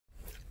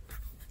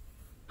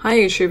Hi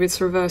YouTube,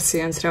 it's Reverse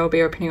here, and today I'll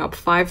be opening up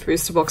 5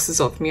 booster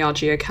boxes of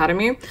Miyaji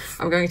Academy.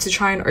 I'm going to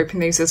try and open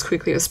these as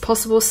quickly as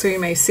possible, so you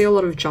may see a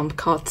lot of jump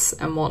cuts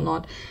and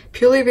whatnot,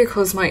 purely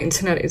because my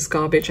internet is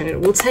garbage and it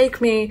will take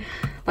me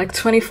like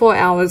 24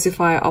 hours if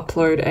I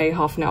upload a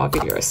half-an-hour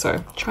video,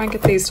 so try and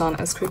get these done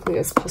as quickly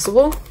as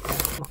possible.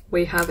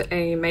 We have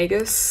a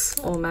Magus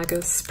or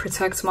Magus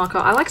Protect marker.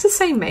 I like to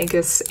say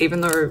Magus even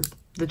though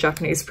the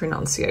Japanese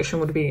pronunciation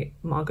would be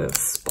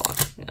Magus,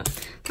 but yeah,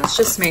 that's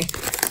just me.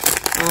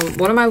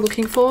 What am I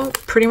looking for?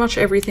 Pretty much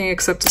everything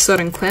except a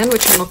certain clan,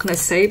 which I'm not going to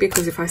say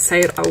because if I say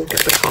it, I will get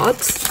the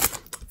cards.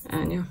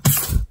 And yeah.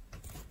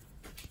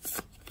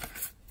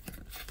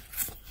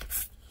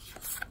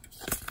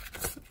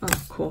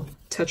 Oh, cool.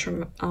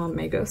 Tetra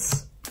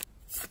Magus.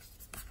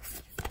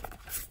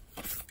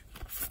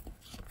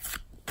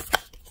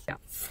 Yeah.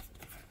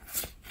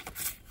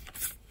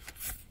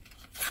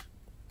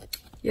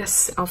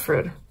 Yes,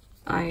 Alfred.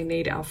 I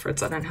need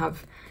Alfreds. I don't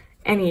have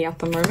any at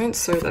the moment,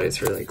 so that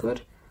is really good.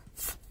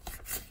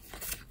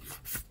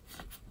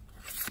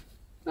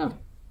 Oh,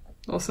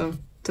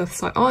 awesome. Death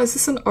Sight. Oh, is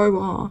this an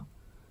OR?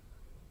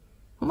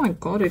 Oh my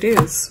god, it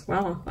is.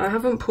 Wow, I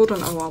haven't pulled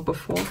an OR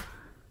before.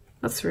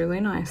 That's really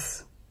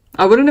nice.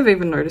 I wouldn't have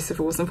even noticed if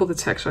it wasn't for the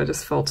texture. I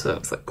just felt it. I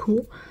was like,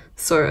 cool.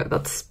 So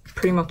that's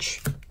pretty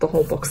much the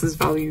whole box's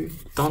value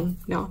done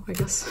now, I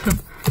guess.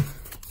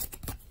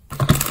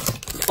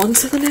 On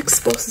to the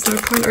next box.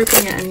 There's no point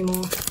opening it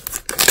anymore.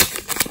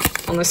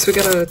 Unless we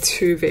get a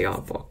 2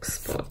 VR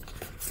box, but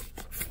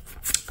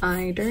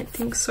I don't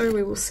think so.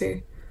 We will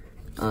see.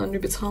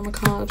 Nubatama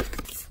card.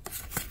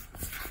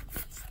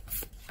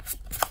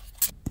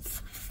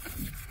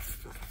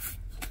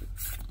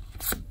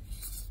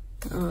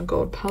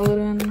 Gold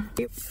Paladin.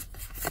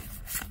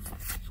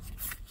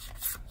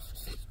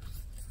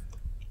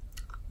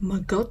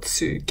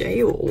 Magatsu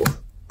Gale.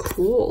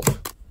 Cool.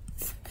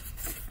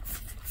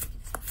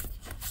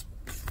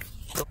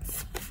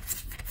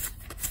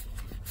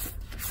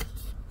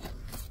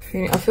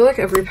 I feel like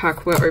every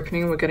pack we're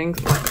opening we're getting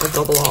like a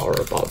double R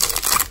or above.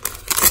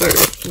 So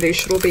these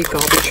should all be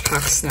garbage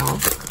packs now.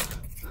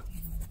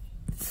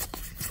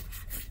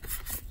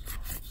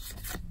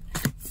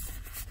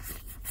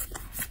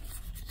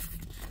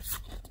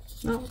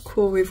 Oh,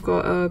 cool, we've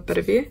got a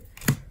Bedivere.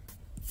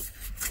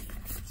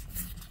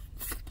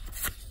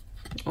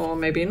 Or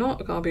maybe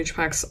not, garbage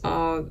packs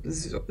are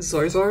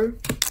Zozo.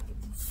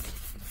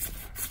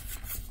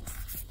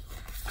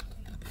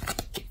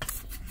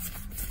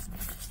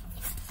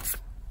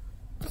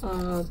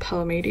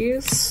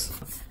 Palamedes.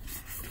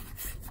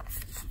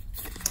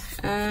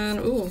 And,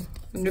 ooh,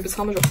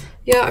 Nubatama.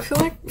 Yeah, I feel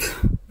like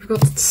we've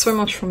got so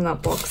much from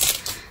that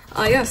box.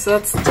 Yeah, so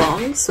that's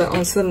done. So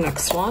on to the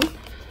next one.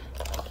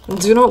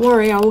 Do not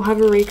worry, I will have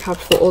a recap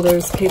for all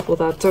those people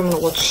that don't want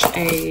to watch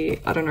a,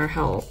 I don't know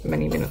how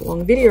many minute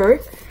long video.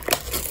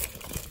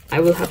 I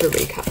will have a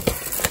recap.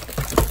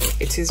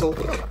 It is all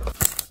good.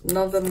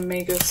 Another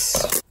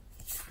Magus.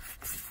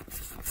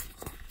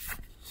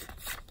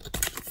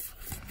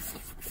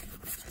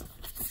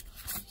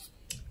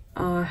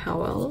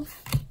 Howell.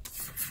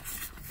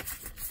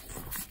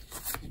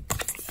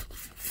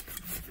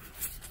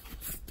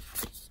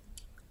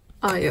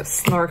 Ah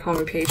yes,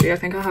 Narukami PG. I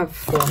think I have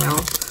 4 now.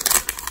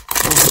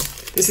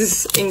 This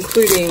is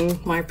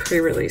including my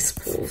pre-release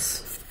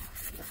pulls.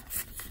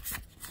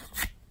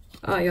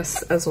 Ah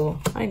yes, Azul.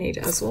 I need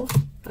Azul.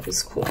 That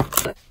is cool.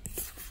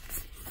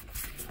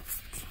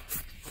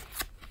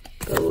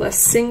 The less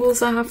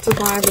singles I have to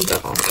buy, the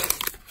better.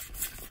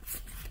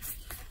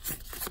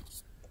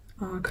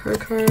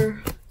 Coco.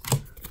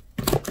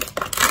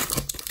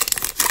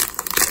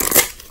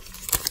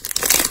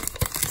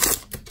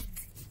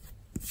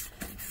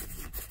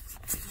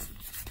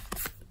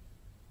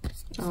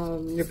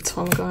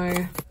 Nubatama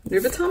guy.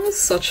 Nubatama is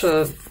such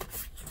a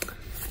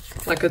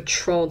like a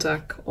troll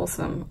deck.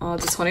 Awesome.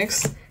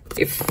 Detonics.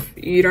 If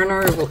you don't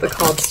know what the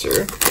cards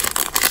do,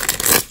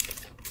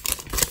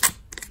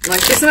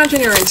 like just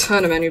imagine you're in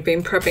tournament, you've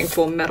been prepping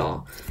for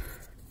meta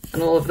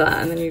and all of that,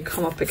 and then you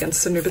come up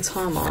against a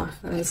Nubatama,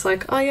 and it's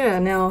like, oh yeah,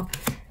 now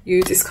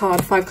you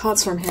discard 5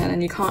 cards from hand,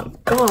 and you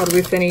can't guard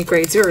with any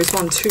grade 0s,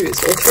 1,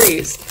 2s, or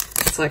 3s.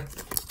 It's like,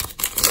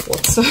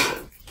 what?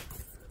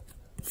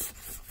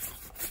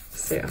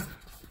 So yeah.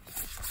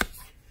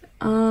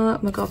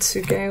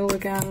 Magatsu Gale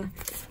again.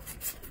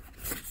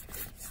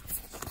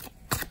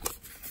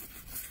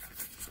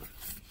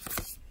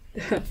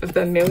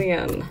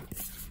 Vermilion.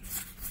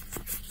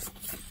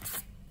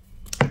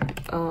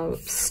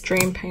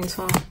 Stream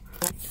Painter.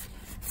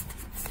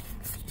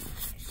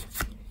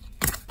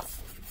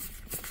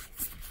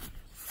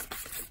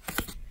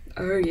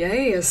 Oh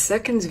yay, a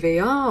second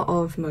VR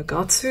of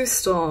Magatsu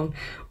Storm.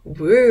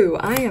 Woo,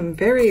 I am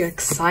very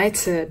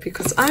excited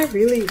because I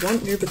really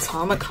want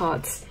Nubatama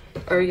cards.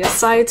 Oh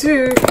yes I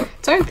do.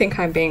 Don't think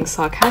I'm being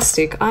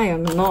sarcastic. I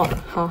am not.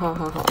 Ha ha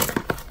ha ha.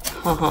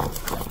 Ha ha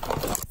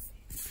ha.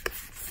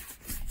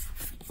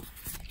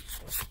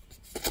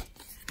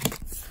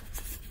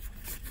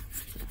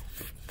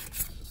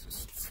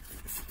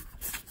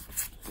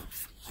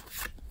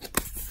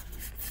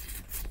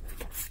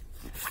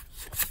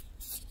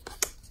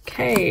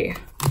 Hey,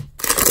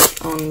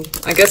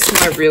 I guess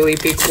my really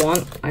big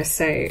want, I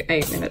say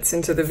 8 minutes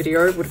into the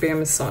video, would be a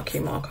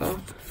Misaki marker.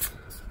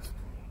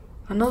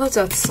 Another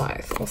Death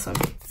Scythe, awesome.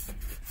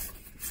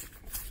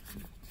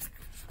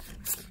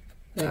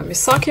 Yeah,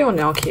 Misaki or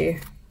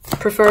Naoki.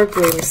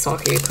 Preferably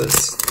Misaki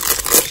because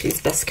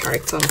she's best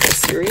character in the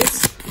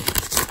series.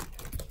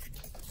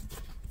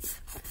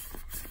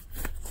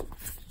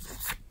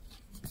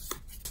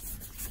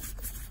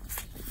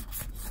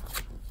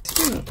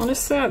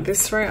 Honestly, at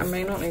this rate, I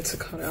may not need to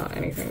cut out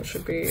anything. It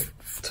should be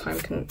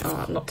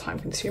not time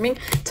consuming,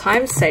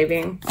 time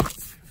saving.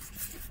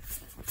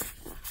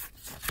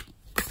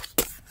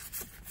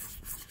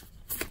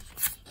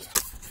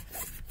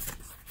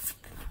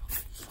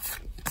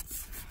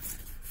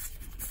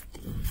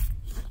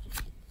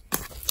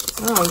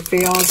 Oh,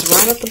 VR's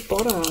right at the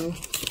bottom.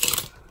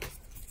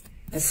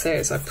 It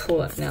says I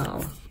pull it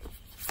now.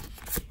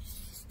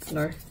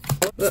 No.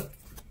 Look.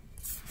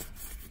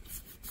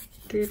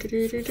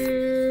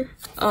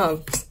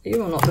 Oh,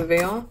 you are not the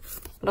VR,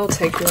 but I'll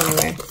take you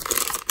anyway.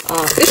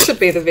 This should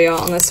be the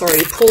VR unless I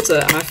already pulled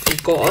it and I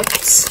forgot.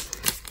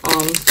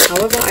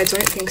 However, I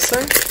don't think so.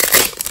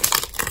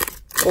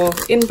 Or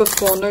in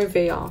before, no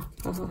VR.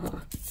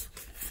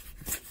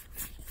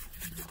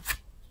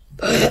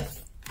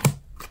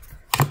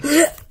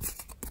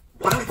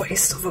 What a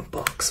waste of a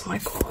box, my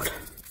god.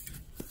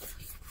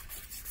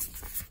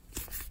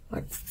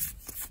 Like,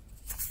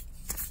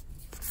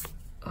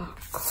 oh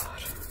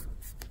god.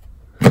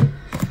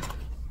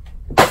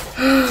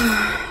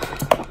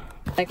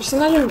 Like, just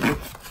imagine,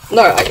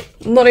 no,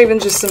 not even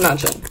just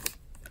imagine.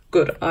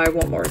 Good, I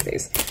want more of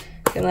these.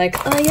 You're like,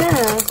 oh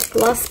yeah,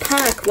 last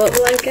pack, what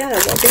will I get?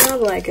 What VR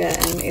will I get?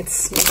 And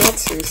it's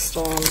Miyaji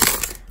Storm.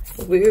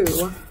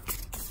 Woo.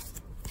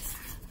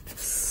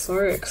 So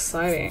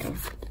exciting.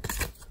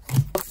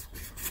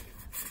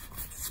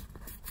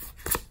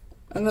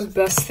 And the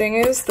best thing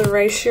is, the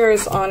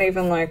ratios aren't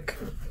even like,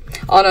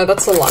 oh no,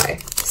 that's a lie.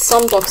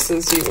 Some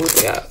boxes you will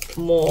get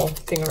more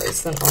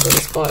thingaries than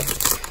others, but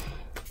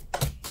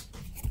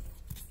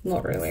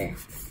not really.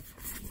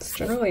 It's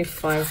generally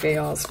 5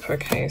 VRs per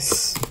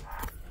case.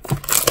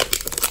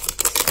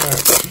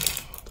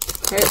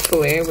 So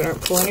hopefully we don't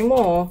pull any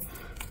more.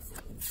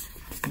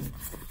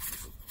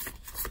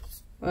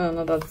 Oh,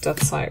 another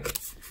Death Scythe.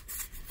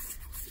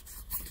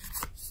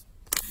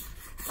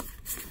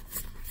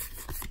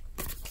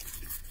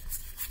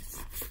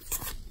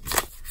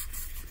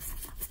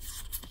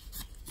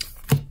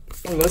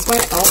 Where's my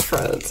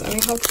Alfreds? I only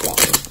have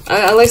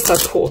one. At least I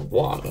pulled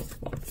one.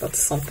 That's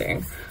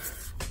something.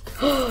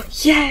 Oh,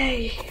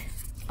 yay!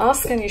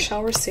 Ask and you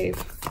shall receive.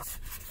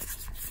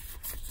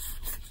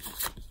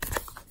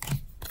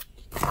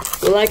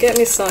 Will I get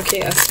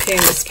Misaki SP in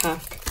this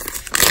pack?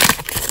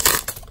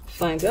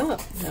 Find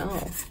out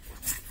now.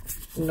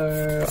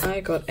 No, I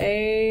got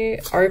a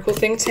Oracle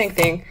Think Tank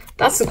thing.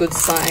 That's a good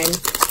sign.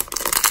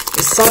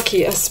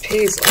 Misaki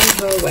SP is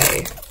on her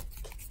way.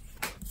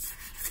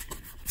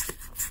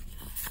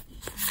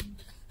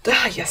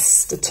 Ah,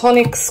 yes, the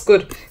tonic's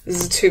good.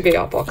 This is a 2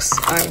 VR box.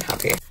 I'm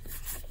happy.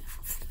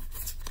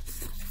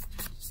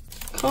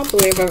 Can't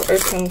believe I've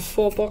opened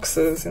 4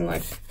 boxes in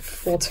like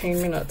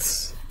 14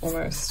 minutes,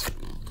 almost.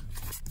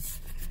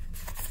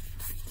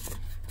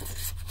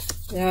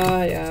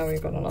 Yeah, we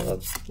got another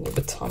little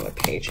bit time at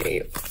page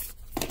 8.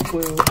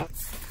 Woo.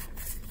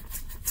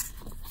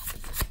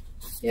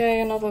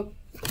 Yay, another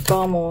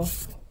Barmore.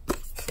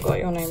 Forgot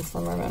your name for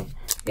a moment.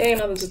 Yay,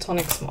 another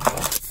Detonics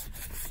marker.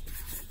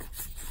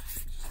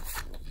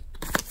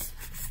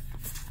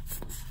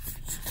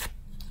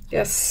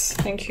 Yes,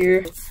 thank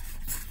you.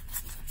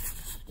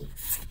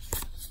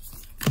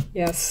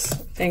 Yes,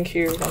 thank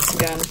you once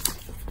again.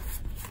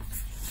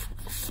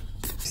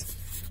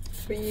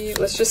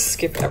 Let's just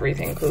skip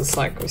everything because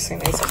like we've seen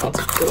these cards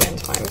a billion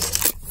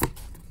times.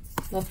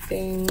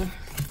 Nothing.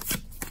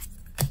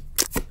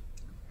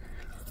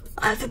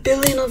 I have a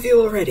billion of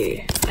you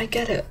already. I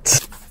get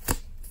it.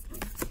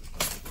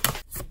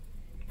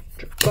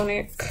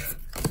 Draconic.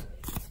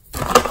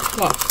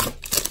 Come on.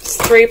 It's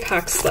 3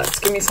 packs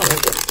left. Give me something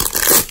good.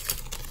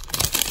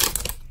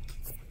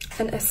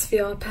 An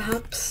SVR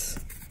perhaps?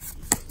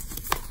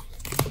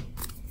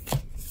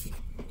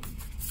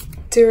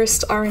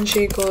 Dearest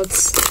RNG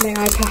gods, may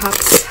I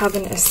perhaps have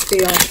an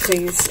SVR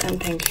please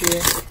and thank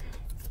you.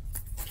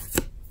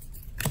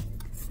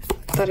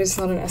 That is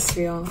not an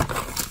SVR.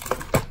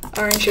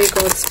 RNG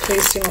gods,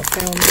 please do not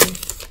fail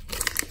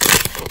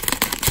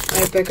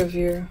me. I beg of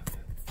you.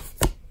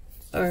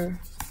 Oh.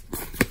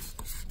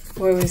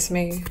 Woe is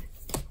me.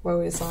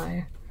 Woe is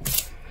I.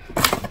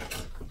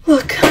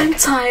 Look, I'm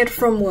tired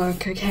from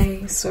work,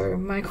 okay? So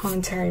my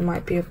commentary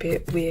might be a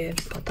bit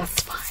weird, but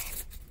that's fine.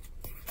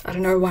 I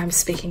don't know why I'm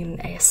speaking in an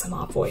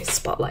ASMR voice,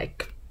 but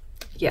like,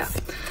 yeah.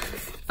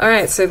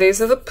 Alright, so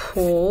these are the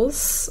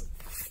pulls.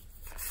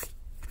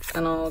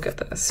 And I'll get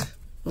this,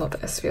 not the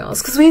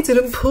SVRs, because we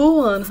didn't pull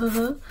one,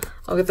 haha.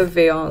 I'll get the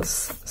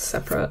VRs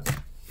separate.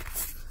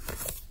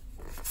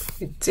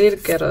 We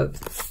did get a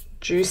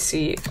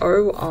juicy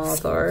OR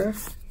though.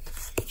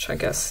 which I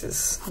guess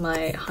is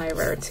my high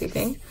rarity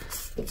thing.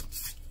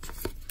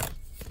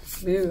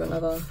 Ooh,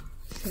 another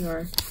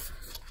thingo.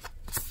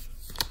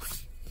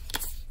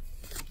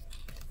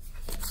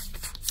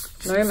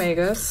 No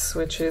Magus,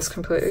 which is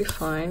completely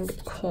fine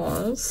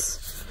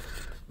because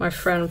my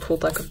friend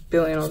pulled like 1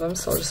 billion of them,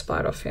 so I'll just buy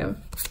it off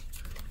him.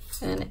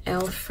 And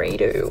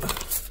Alfredo.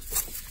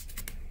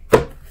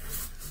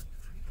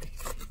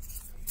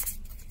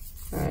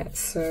 Alright,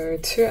 so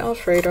 2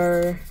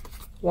 Alfredo,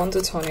 1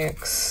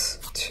 Detonics,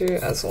 2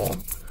 Ezel,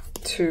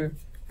 2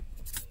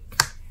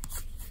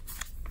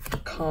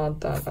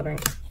 card that I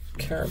don't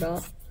care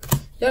about.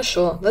 Yeah,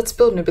 sure, let's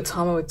build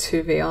Nubatama with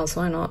 2 VRs,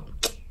 why not?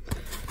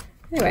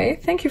 Anyway,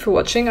 thank you for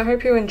watching, I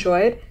hope you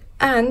enjoyed,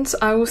 and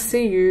I will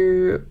see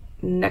you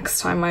next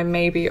time. I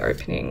may be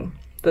opening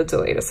the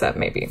deleter set,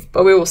 maybe,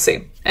 but we will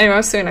see. Anyway,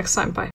 I'll see you next time, bye.